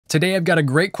Today I've got a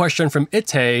great question from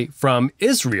Itay from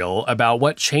Israel about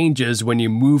what changes when you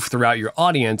move throughout your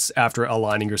audience after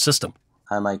aligning your system.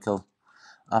 Hi, Michael.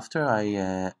 After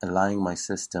I align my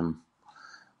system,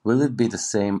 will it be the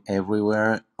same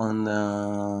everywhere on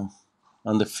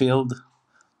the field?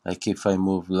 Like if I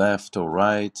move left or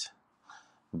right,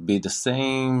 be the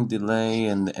same delay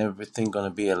and everything gonna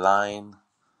be aligned?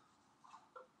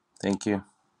 Thank you.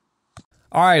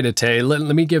 All right, Itay,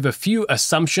 let me give a few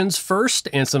assumptions first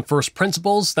and some first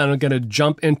principles. Then I'm going to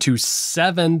jump into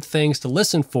 7 things to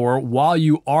listen for while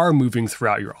you are moving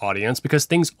throughout your audience, because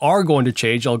things are going to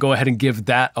change. I'll go ahead and give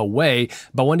that away,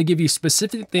 but I want to give you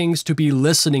specific things to be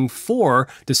listening for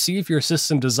to see if your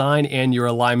system design and your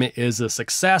alignment is a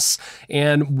success,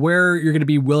 and where you're going to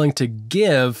be willing to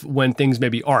give when things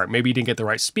maybe aren't. Maybe you didn't get the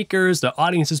right speakers, the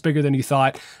audience is bigger than you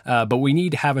thought, but we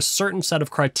need to have a certain set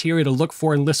of criteria to look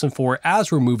for and listen for as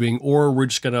we're moving, or we're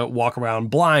just going to walk around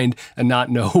blind and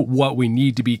not know what we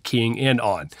need to be keying in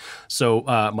on. So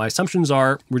my assumptions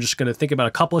are we're just going to think about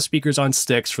a couple of speakers on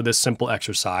sticks for this simple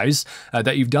exercise,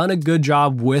 that you've done a good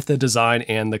job with the design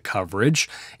and the coverage,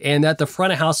 and that the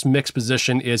front of house mix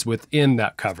position is within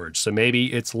that coverage. So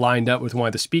maybe it's lined up with one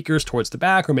of the speakers towards the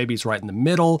back, or maybe it's right in the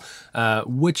middle,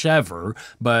 whichever.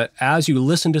 But as you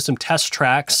listen to some test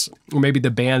tracks, or maybe the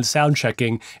band sound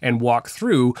checking and walk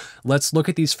through, let's look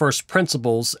at these first principles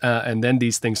and then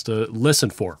these things to listen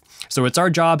for. So it's our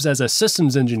jobs as a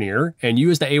systems engineer, and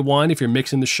you as the A1, if you're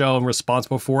mixing the show and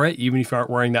responsible for it, even if you aren't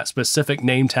wearing that specific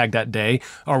name tag that day,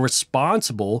 are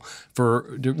responsible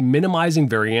for minimizing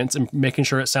variance and making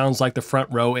sure it sounds like the front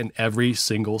row in every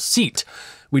single seat.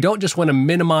 We don't just want to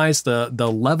minimize the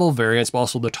level variance, but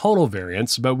also the tonal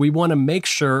variance, but we want to make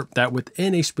sure that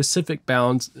within a specific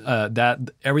bounds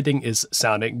that everything is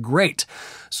sounding great.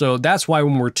 So that's why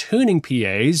when we're tuning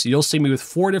PAs, you'll see me with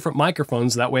 4 different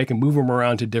microphones. That way I can move them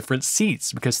around to different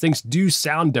seats, because things do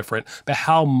sound different, but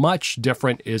how much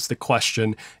different is the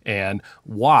question and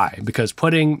why? Because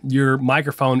putting your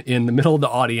microphone in the middle of the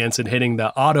audience and hitting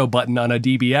the auto button on a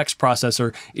DBX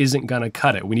processor isn't going to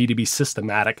cut it. We need to be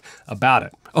systematic about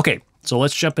it. Okay, so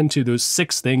let's jump into those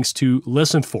 6 things to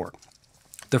listen for.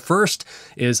 The first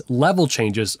is level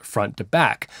changes front to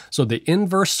back. So the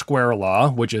inverse square law,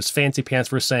 which is fancy pants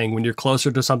for saying when you're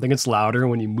closer to something, it's louder.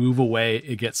 When you move away,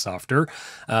 it gets softer,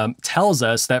 tells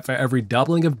us that for every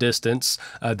doubling of distance,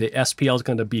 the SPL is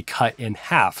going to be cut in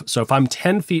half. So if I'm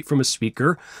 10 feet from a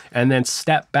speaker and then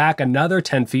step back another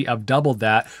 10 feet, I've doubled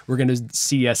that, we're going to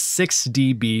see a 6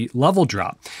 dB level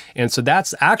drop. And so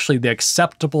that's actually the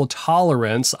acceptable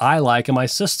tolerance I like in my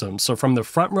system. So from the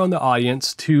front row in the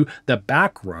audience to the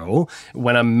back row,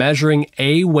 when I'm measuring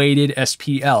a weighted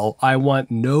SPL, I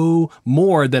want no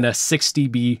more than a 6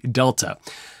 dB delta.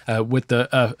 With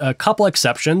a couple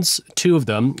exceptions, 2 of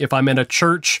them. If I'm in a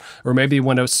church, or maybe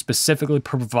want to specifically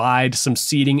provide some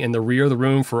seating in the rear of the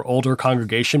room for older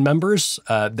congregation members,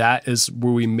 that is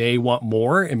where we may want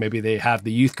more, and maybe they have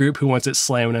the youth group who wants it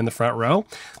slamming in the front row.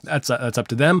 That's up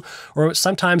to them. Or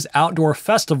sometimes outdoor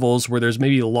festivals where there's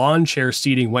maybe lawn chair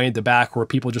seating way in the back where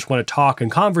people just want to talk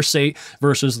and conversate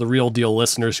versus the real deal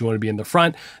listeners who want to be in the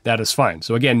front, that is fine.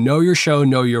 So again, know your show,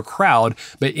 know your crowd,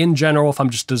 but in general, if I'm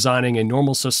just designing a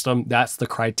normal system, that's the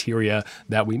criteria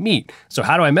that we meet. So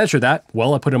how do I measure that?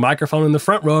 Well, I put a microphone in the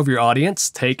front row of your audience,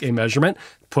 take a measurement,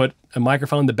 put a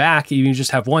microphone in the back, even if you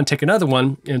just have one, take another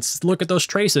one, and look at those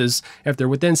traces. If they're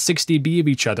within 6 dB of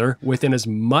each other, within as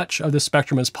much of the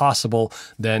spectrum as possible,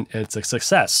 then it's a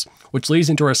success. Which leads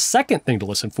into our second thing to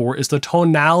listen for is the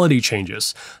tonality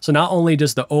changes. So not only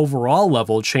does the overall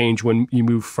level change when you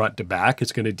move front to back,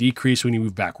 it's going to decrease when you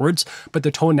move backwards, but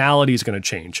the tonality is going to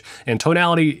change. And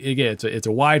tonality, again, it's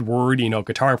a wide word. You know,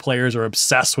 guitar players are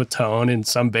obsessed with tone, and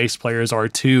some bass players are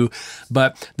too.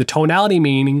 But the tonality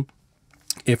meaning,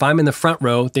 if I'm in the front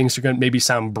row, things are going to maybe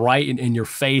sound bright in your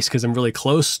face because I'm really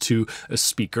close to a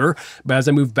speaker. But as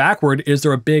I move backward, is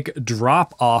there a big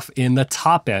drop off in the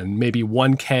top end, maybe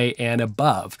 1K and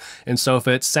above? And so if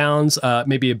it sounds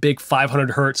maybe a big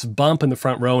 500 hertz bump in the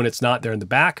front row and it's not there in the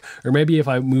back, or maybe if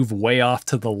I move way off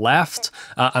to the left,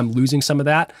 I'm losing some of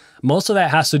that. Most of that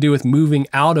has to do with moving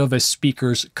out of a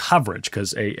speaker's coverage,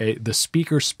 because the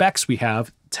speaker specs we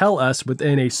have tell us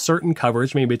within a certain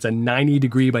coverage, maybe it's a 90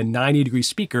 degree by 90 degree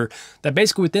speaker, that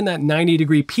basically within that 90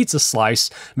 degree pizza slice,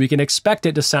 we can expect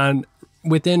it to sound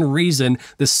within reason,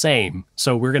 the same.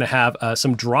 So we're going to have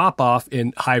some drop off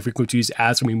in high frequencies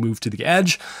as we move to the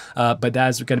edge, but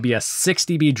that's going to be a 6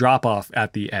 dB drop off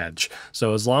at the edge.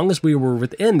 So as long as we were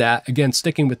within that, again,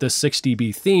 sticking with this 6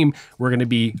 dB theme, we're going to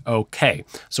be okay.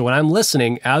 So when I'm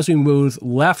listening, as we move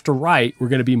left to right, we're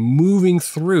going to be moving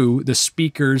through the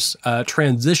speaker's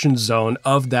transition zone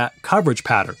of that coverage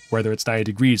pattern, whether it's 90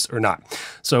 degrees or not.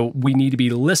 So we need to be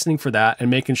listening for that and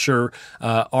making sure,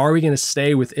 are we going to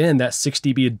stay within that 6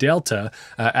 dB delta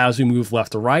as we move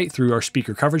left to right through our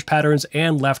speaker coverage patterns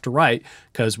and left to right,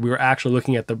 because we're actually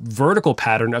looking at the vertical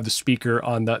pattern of the speaker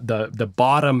on the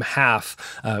bottom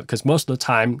half, because most of the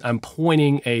time I'm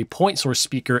pointing a point source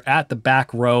speaker at the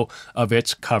back row of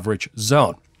its coverage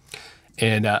zone.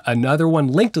 And another one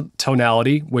linked to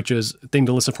tonality, which is thing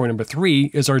to listen for number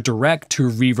 3, is our direct to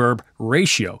reverb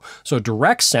ratio. So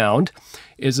direct sound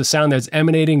is a sound that's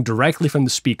emanating directly from the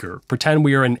speaker. Pretend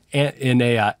we are in an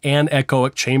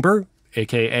anechoic chamber,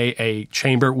 aka a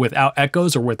chamber without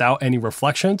echoes or without any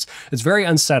reflections. It's very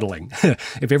unsettling.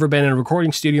 If you've ever been in a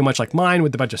recording studio much like mine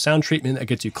with a bunch of sound treatment that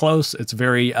gets you close, it's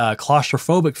very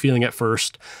claustrophobic feeling at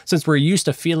first, since we're used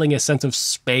to feeling a sense of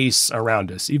space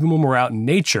around us. Even when we're out in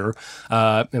nature,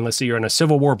 and let's say you're in a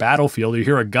Civil War battlefield, you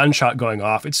hear a gunshot going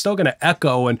off, it's still going to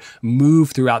echo and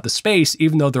move throughout the space,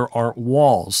 even though there aren't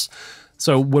walls.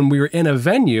 So when we're in a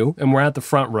venue and we're at the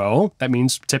front row, that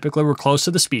means typically we're close to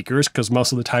the speakers, because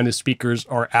most of the time the speakers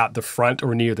are at the front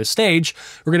or near the stage.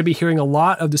 We're going to be hearing a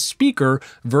lot of the speaker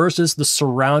versus the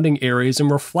surrounding areas and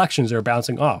reflections that are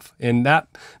bouncing off. And that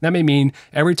may mean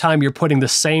every time you're putting the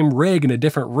same rig in a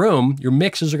different room, your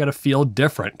mixes are going to feel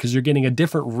different because you're getting a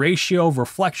different ratio of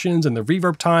reflections and the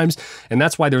reverb times. And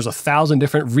that's why there's 1,000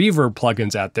 different reverb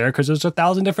plugins out there, because there's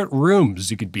 1,000 different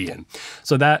rooms you could be in.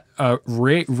 So that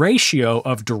ratio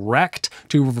of direct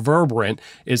to reverberant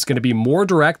is going to be more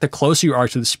direct the closer you are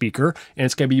to the speaker, and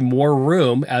it's going to be more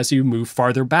room as you move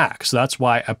farther back. So that's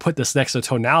why I put this next to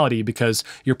tonality, because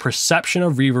your perception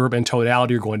of reverb and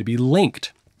tonality are going to be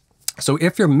linked. So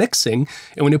if you're mixing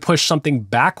and when you push something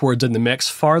backwards in the mix,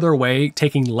 farther away,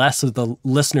 taking less of the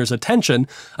listener's attention,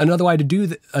 another way to do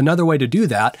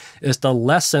that is to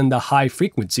lessen the high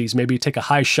frequencies. Maybe take a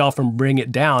high shelf and bring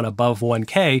it down above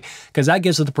 1K, because that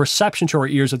gives us the perception to our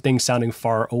ears of things sounding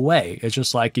far away. It's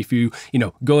just like if you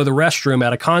go to the restroom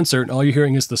at a concert and all you're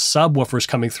hearing is the subwoofers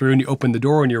coming through, and you open the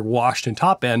door and you're washed in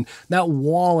top end, that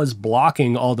wall is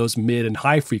blocking all those mid and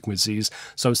high frequencies.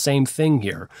 So same thing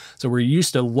here. So we're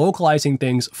used to localizing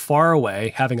things far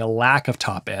away, having a lack of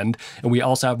top end, and we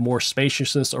also have more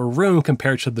spaciousness or room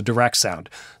compared to the direct sound.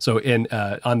 So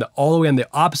all the way on the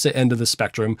opposite end of the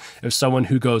spectrum, if someone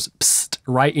who goes psst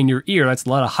right in your ear, that's a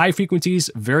lot of high frequencies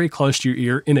very close to your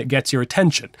ear, and it gets your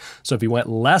attention. So if you want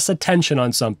less attention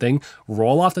on something,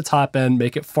 roll off the top end,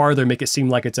 make it farther, make it seem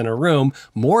like it's in a room,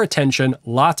 more attention,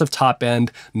 lots of top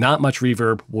end, not much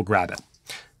reverb, will grab it.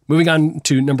 Moving on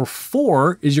to number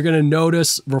 4 is you're going to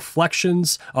notice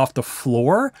reflections off the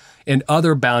floor and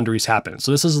other boundaries happen.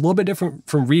 So this is a little bit different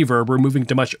from reverb. We're moving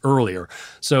to much earlier.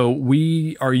 So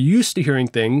we are used to hearing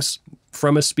things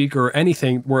from a speaker or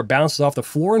anything where it bounces off the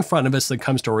floor in front of us that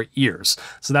comes to our ears.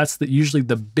 So that's usually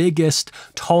the biggest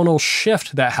tonal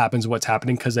shift that happens, what's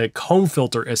happening, because a comb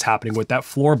filter is happening with that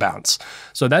floor bounce.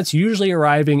 So that's usually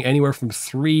arriving anywhere from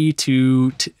 3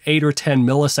 to 8 or 10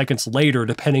 milliseconds later,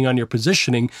 depending on your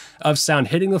positioning of sound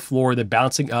hitting the floor, then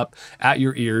bouncing up at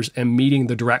your ears and meeting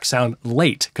the direct sound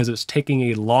late, because it's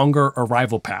taking a longer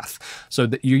arrival path. So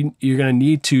that you're going to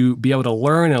need to be able to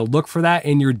learn and look for that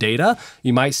in your data.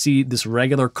 You might see this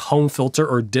regular comb filter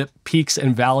or dip peaks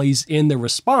and valleys in the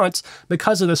response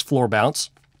because of this floor bounce,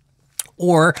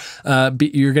 or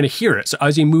you're going to hear it. So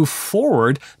as you move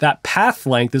forward, that path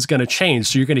length is going to change.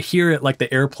 So you're going to hear it like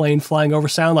the airplane flying over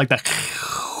sound, like that.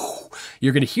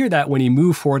 You're going to hear that when you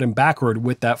move forward and backward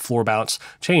with that floor bounce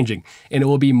changing. And it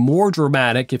will be more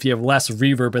dramatic if you have less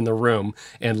reverb in the room,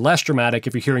 and less dramatic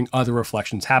if you're hearing other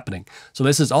reflections happening. So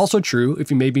this is also true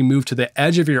if you maybe move to the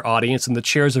edge of your audience and the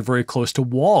chairs are very close to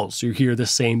walls. You hear the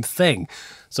same thing.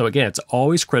 So again, it's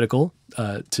always critical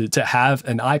to have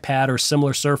an iPad or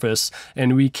similar surface,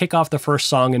 and we kick off the first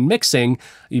song in mixing.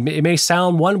 It may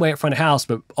sound one way at front of house,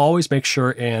 but always make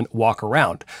sure and walk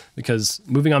around, because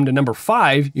moving on to number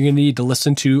 5, you're going to need to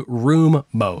listen to room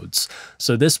modes.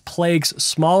 So this plagues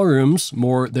small rooms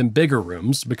more than bigger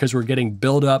rooms, because we're getting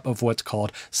buildup of what's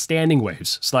called standing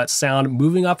waves. So that's sound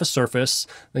moving off a surface,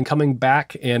 then coming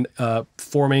back and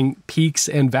forming peaks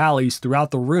and valleys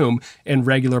throughout the room in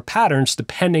regular patterns,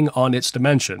 depending depending on its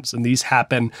dimensions. And these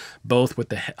happen both with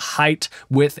the height,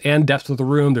 width, and depth of the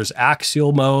room. There's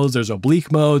axial modes, there's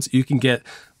oblique modes. You can get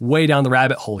way down the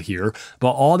rabbit hole here.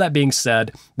 But all that being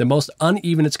said, the most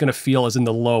uneven it's going to feel is in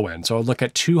the low end. So I'll look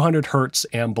at 200 hertz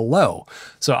and below.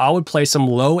 So I would play some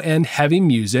low end heavy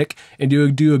music and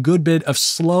do a good bit of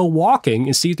slow walking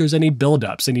and see if there's any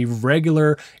buildups, any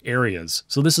regular areas.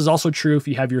 So this is also true if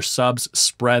you have your subs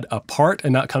spread apart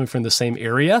and not coming from the same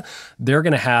area. They're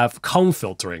going to have cone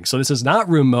filtering. So this is not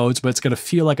room modes, but it's going to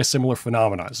feel like a similar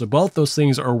phenomenon. So both those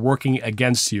things are working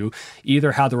against you,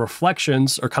 either how the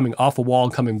reflections are coming off a wall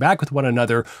and coming back with one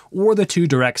another, or the two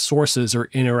direct sources are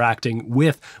interacting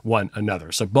with one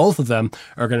another. So both of them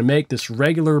are going to make this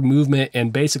regular movement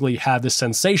and basically have this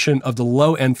sensation of the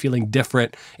low end feeling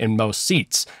different in most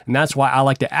seats. And that's why I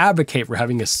like to advocate for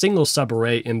having a single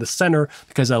subarray in the center,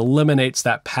 because it eliminates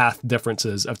that path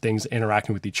differences of things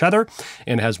interacting with each other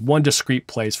and has one discrete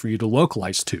place for you to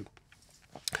localize to.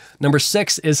 Number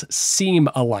 6 is seam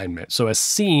alignment. So a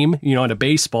seam, in a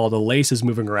baseball, the lace is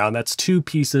moving around. That's two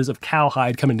pieces of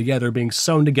cowhide coming together, being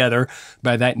sewn together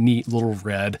by that neat little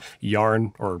red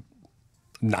yarn or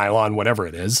nylon, whatever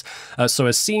it is. So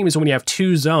a seam is when you have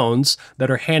two zones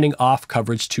that are handing off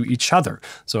coverage to each other.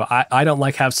 So I don't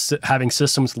like having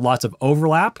systems with lots of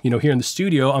overlap. Here in the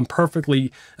studio, I'm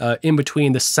perfectly in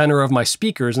between the center of my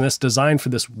speakers, and that's designed for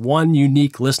this one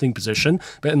unique listening position.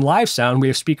 But in live sound, we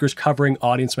have speakers covering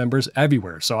audience members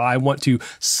everywhere. So I want to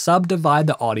subdivide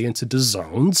the audience into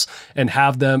zones and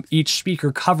have them, each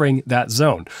speaker covering that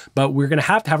zone. But we're going to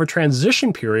have a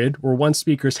transition period where one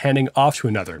speaker is handing off to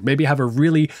another. Maybe have a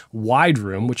really wide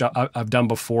room, which I've done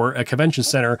before, a convention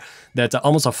center that's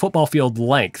almost a football field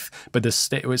length, but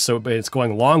it's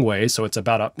going a long way. So it's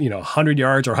about 100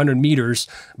 yards or 100 meters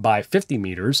by 50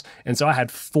 meters. And so I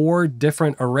had 4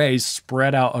 different arrays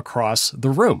spread out across the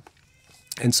room.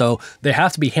 And so they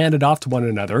have to be handed off to one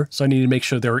another. So I need to make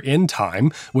sure they're in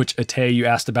time, which Itay, you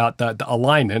asked about the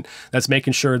alignment. That's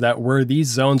making sure that where these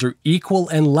zones are equal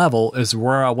and level is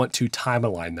where I want to time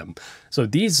align them. So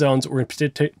these zones were in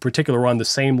particular on the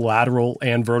same lateral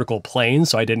and vertical plane,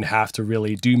 so I didn't have to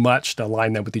really do much to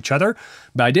align them with each other.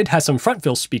 But I did have some front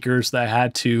fill speakers that I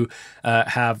had to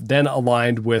have then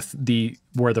aligned with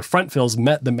where the front fills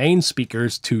met the main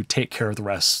speakers to take care of the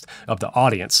rest of the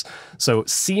audience. So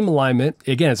seam alignment,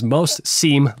 again, is most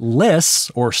seamless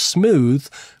or smooth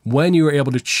when you are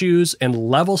able to choose and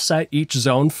level set each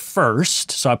zone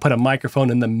first. So I put a microphone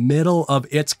in the middle of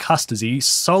its custody,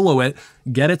 solo it,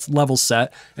 get its level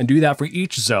set, and do that for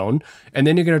each zone. And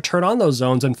then you're going to turn on those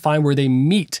zones and find where they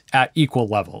meet at equal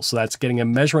levels. So that's getting a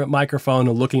measurement microphone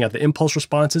and looking at the impulse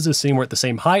responses and seeing we're at the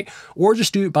same height, or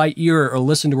just do it by ear or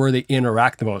listen to where they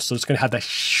interact the most. So it's going to have that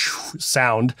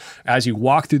sound as you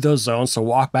walk through those zones. So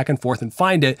walk back and forth and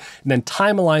find it, and then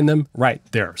time align them right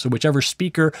there. So whichever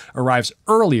speaker arrives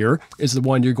earlier is the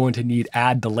one you're going to need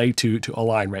add delay to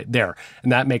align right there.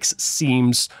 And that makes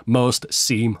seams most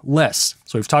seamless.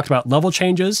 So we've talked about level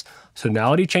changes,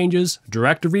 tonality changes,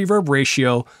 direct to reverb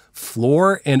ratio,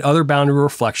 floor and other boundary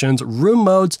reflections, room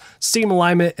modes, seam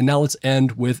alignment, and now let's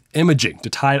end with imaging to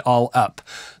tie it all up.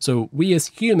 So we as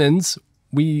humans,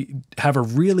 we have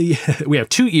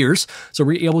 2 ears, so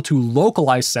we're able to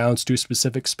localize sounds to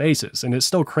specific spaces. And it's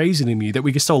still crazy to me that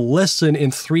we can still listen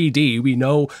in 3D. We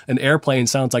know an airplane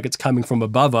sounds like it's coming from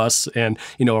above us, and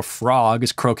a frog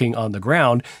is croaking on the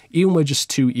ground, even with just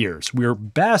 2 ears. We're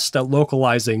best at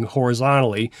localizing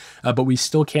horizontally, but we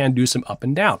still can do some up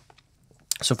and down.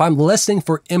 So if I'm listening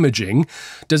for imaging,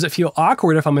 does it feel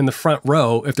awkward if I'm in the front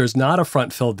row, if there's not a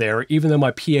front fill there, even though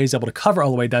my PA is able to cover all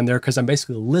the way down there, because I'm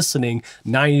basically listening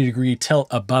 90-degree tilt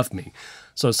above me?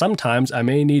 So sometimes I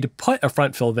may need to put a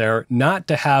front fill there, not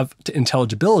to have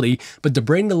intelligibility, but to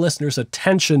bring the listener's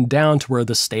attention down to where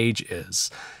the stage is.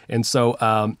 And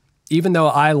so even though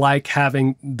I like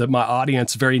having my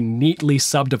audience very neatly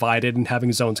subdivided and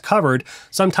having zones covered,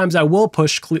 sometimes I will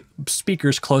push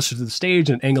speakers closer to the stage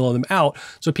and angle them out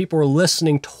so people are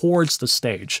listening towards the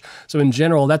stage. So in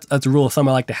general, that's a rule of thumb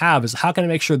I like to have, is how can I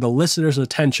make sure the listener's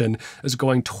attention is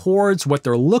going towards what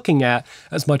they're looking at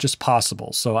as much as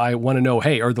possible. So I want to know,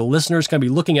 hey, are the listeners going to be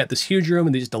looking at this huge room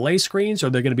and these delay screens, or are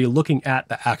they going to be looking at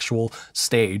the actual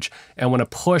stage? And I want to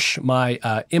push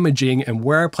my imaging and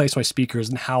where I place my speakers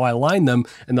and how I align them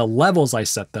and the levels I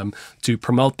set them to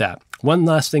promote that. One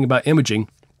last thing about imaging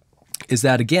is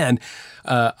that, again,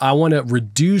 I want to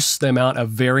reduce the amount of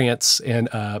variance in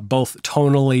both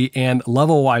tonally and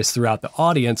level-wise throughout the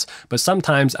audience, but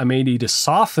sometimes I may need to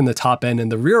soften the top end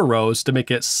and the rear rows to make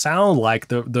it sound like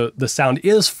the sound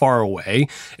is far away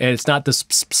and it's not this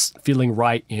feeling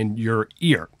right in your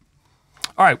ear.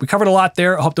 All right, we covered a lot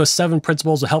there. I hope those 7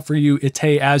 principles will help for you,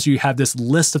 Itay, as you have this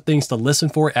list of things to listen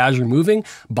for as you're moving.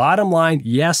 Bottom line,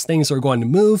 yes, things are going to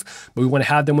move, but we want to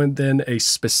have them within a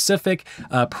specific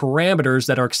parameters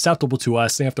that are acceptable to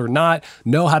us. And if they're not,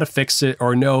 know how to fix it,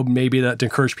 or know maybe that to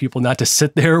encourage people not to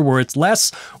sit there where it's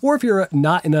less. Or if you're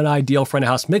not in an ideal front of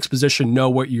house mix position, know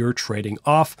what you're trading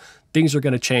off. Things are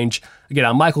going to change. Again,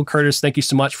 I'm Michael Curtis. Thank you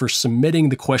so much for submitting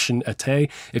the question, Itay.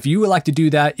 If you would like to do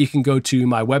that, you can go to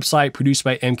my website,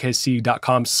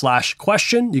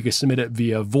 producedbymkc.com/question. You can submit it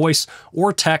via voice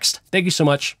or text. Thank you so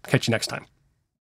much. Catch you next time.